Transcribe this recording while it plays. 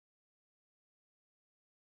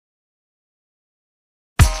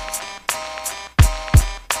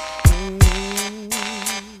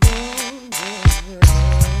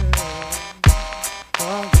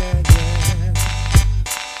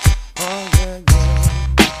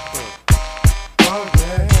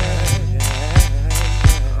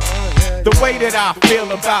way that I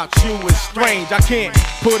feel about you is strange. I can't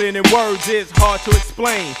put it in words, it's hard to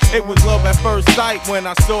explain. It was love at first sight when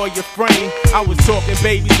I saw your frame. I was talking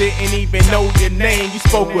baby, didn't even know your name. You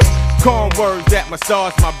spoke with calm words that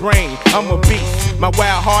massage my brain. I'm a beast, my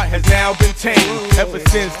wild heart has now been tamed. Ever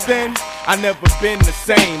since then, I never been the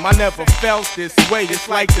same. I never felt this way, it's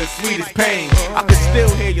like the sweetest pain. I can still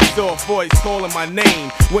hear your soft voice calling my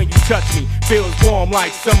name. When you touch me, feels warm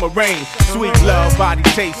like summer rain. Sweet love, body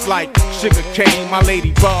tastes like sugar cane. My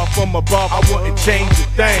lady bar from above, I wouldn't change a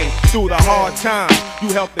thing. Through the hard times, you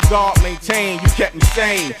helped the guard maintain. You kept me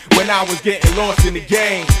sane when I was getting lost in the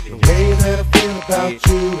game. The way that I feel about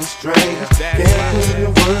you is strange. Can't put it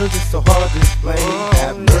in words, it's so hard to explain.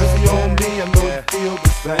 Have mercy on me, I know you feel the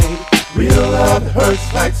same. Real love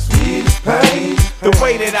hurts like sweetest pain. The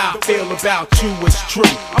way that I feel about you is true.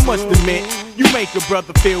 I must admit, you make a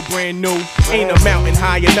brother feel brand new. Ain't a mountain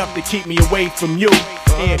high enough to keep me away from you.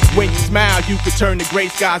 And when you smile, you could turn the gray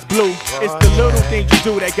skies blue. It's the little things you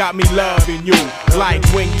do that got me loving you. Like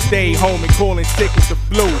when you stay home and calling sick with the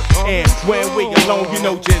flu. And when we alone, you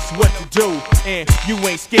know just what to do. And you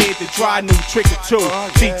ain't scared to try a new trick or two.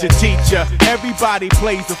 Teacher, teacher, everybody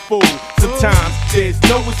plays a fool. Sometimes there's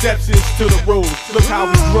no exceptions to the rules. Look how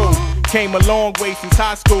we grew. Came a long way since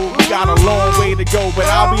high school. We got a long way to go, but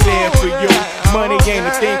I'll be there for you. Money ain't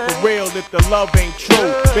a thing for real if the love ain't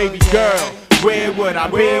true. Baby girl, where would I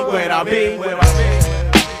be? Where'd I be? Where would I be?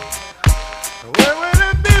 Where would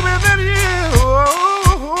I be without you?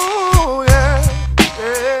 Oh, yeah.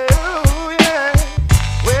 Oh, yeah.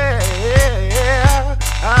 Where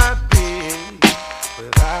I'd be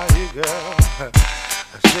without you, girl.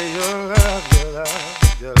 I say your love is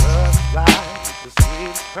like the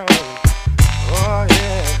sweetest pain. Oh,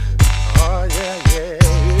 yeah. Oh, yeah, yeah.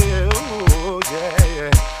 Oh, yeah,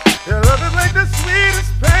 yeah. Your love is like the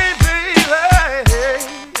sweetest pain, baby.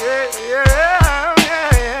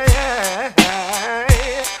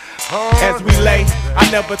 As we lay, I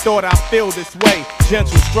never thought I'd feel this way.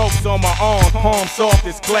 Gentle strokes on my arm, palm soft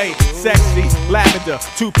as clay. Sexy, lavender,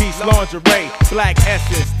 two-piece lingerie. Black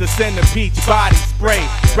essence, the center peach body spray.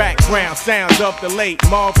 Background sounds of the late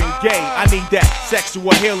Marvin Gaye. I need that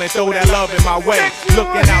sexual healing, throw that love in my way.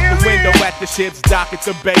 Looking out the window at the ship's dock at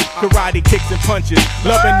the bay. Karate kicks and punches,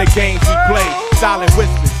 loving the games we play. Silent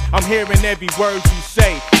whispers, I'm hearing every word you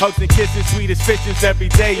say. Hugs and kisses, sweetest fishes every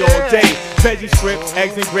day, all day. Veggie strips,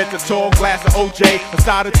 eggs and grits, a tall glass of OJ, a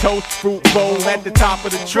side of toast, fruit bowl at the top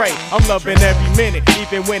of the tray. I'm loving every minute,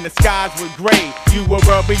 even when the skies were gray. You will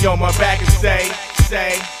rub me on my back and say,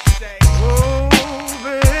 oh,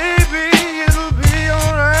 baby, it'll be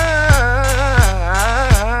alright.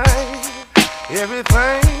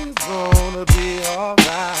 Everything's gonna be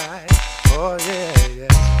alright. Oh, yeah, yeah.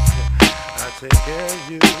 I'll take care of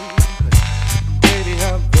you. Baby,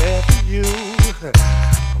 I'm there for you. I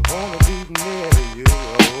wanna be near to you.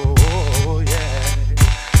 Oh, yeah.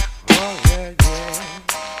 Oh, yeah, yeah.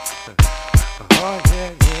 Oh,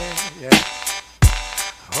 yeah,